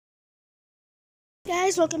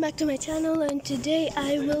Guys, welcome back to my channel, and today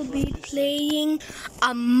I will be playing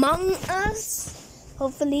Among Us.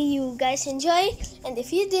 Hopefully you guys enjoy, and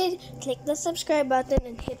if you did, click the subscribe button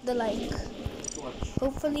and hit the like.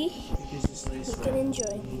 Hopefully you can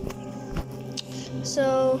enjoy.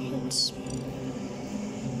 So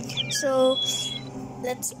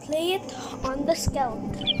let's play it on the Scout.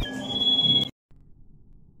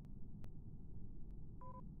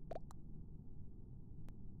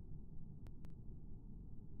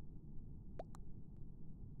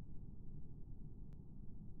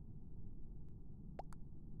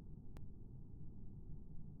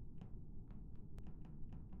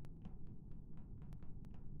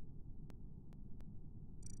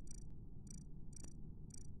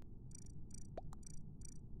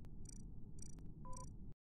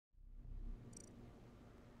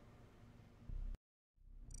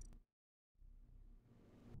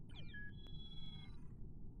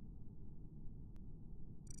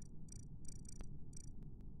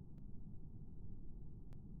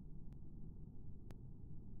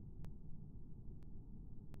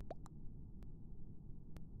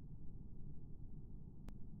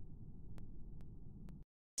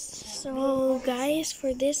 So guys,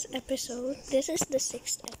 for this episode, this is the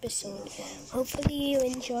 6th episode. Hopefully you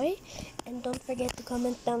enjoy, and don't forget to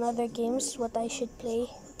comment down other games what I should play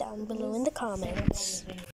down below in the comments.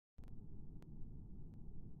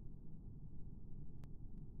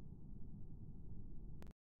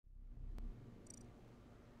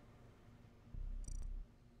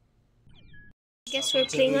 Guess we're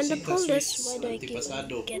playing on the Polus. Why do I keep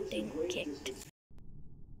on getting kicked?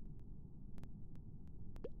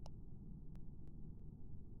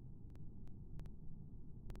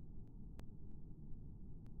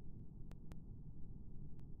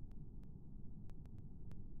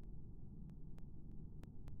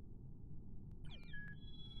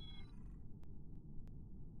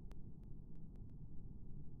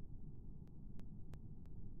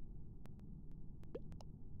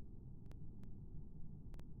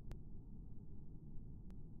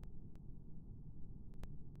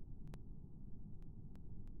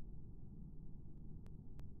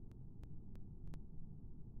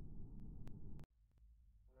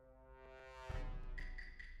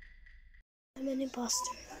 I'm an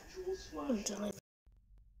imposter. Until I'm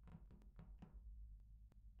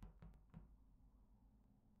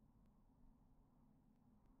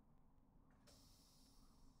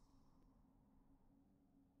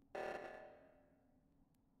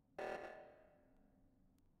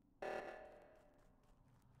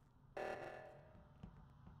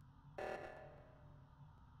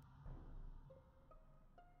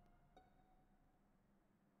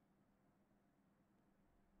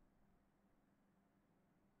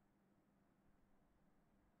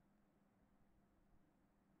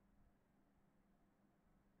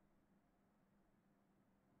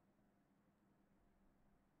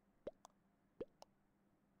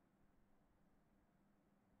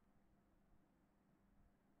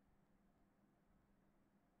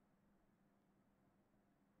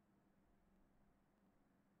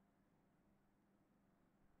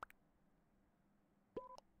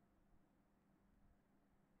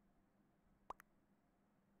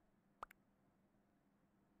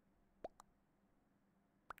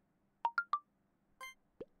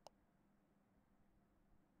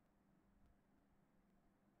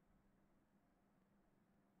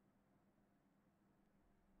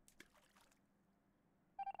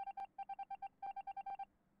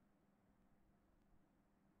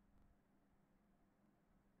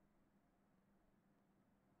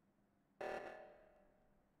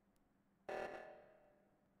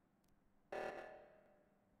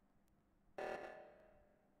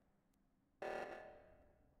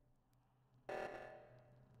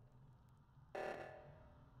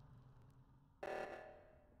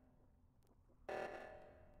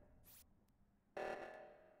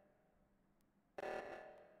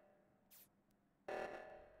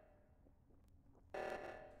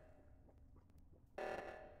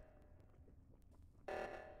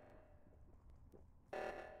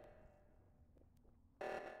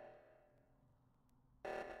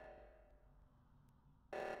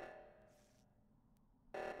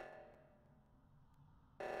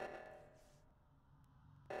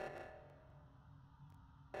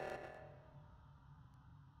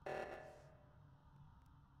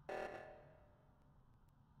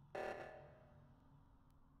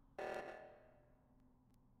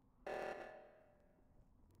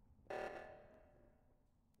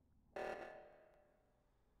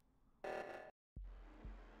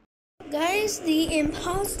Guys, the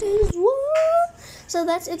imposters won! So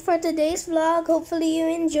that's it for today's vlog. Hopefully you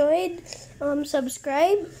enjoyed.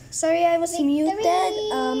 Subscribe. Sorry I was muted.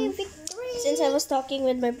 Since I was talking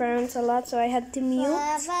with my parents a lot, so I had to mute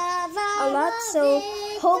a lot. So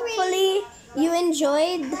hopefully you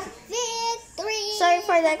enjoyed. Sorry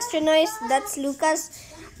for the extra noise. That's Lucas.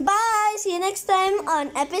 Bye. See you next time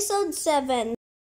on episode 7.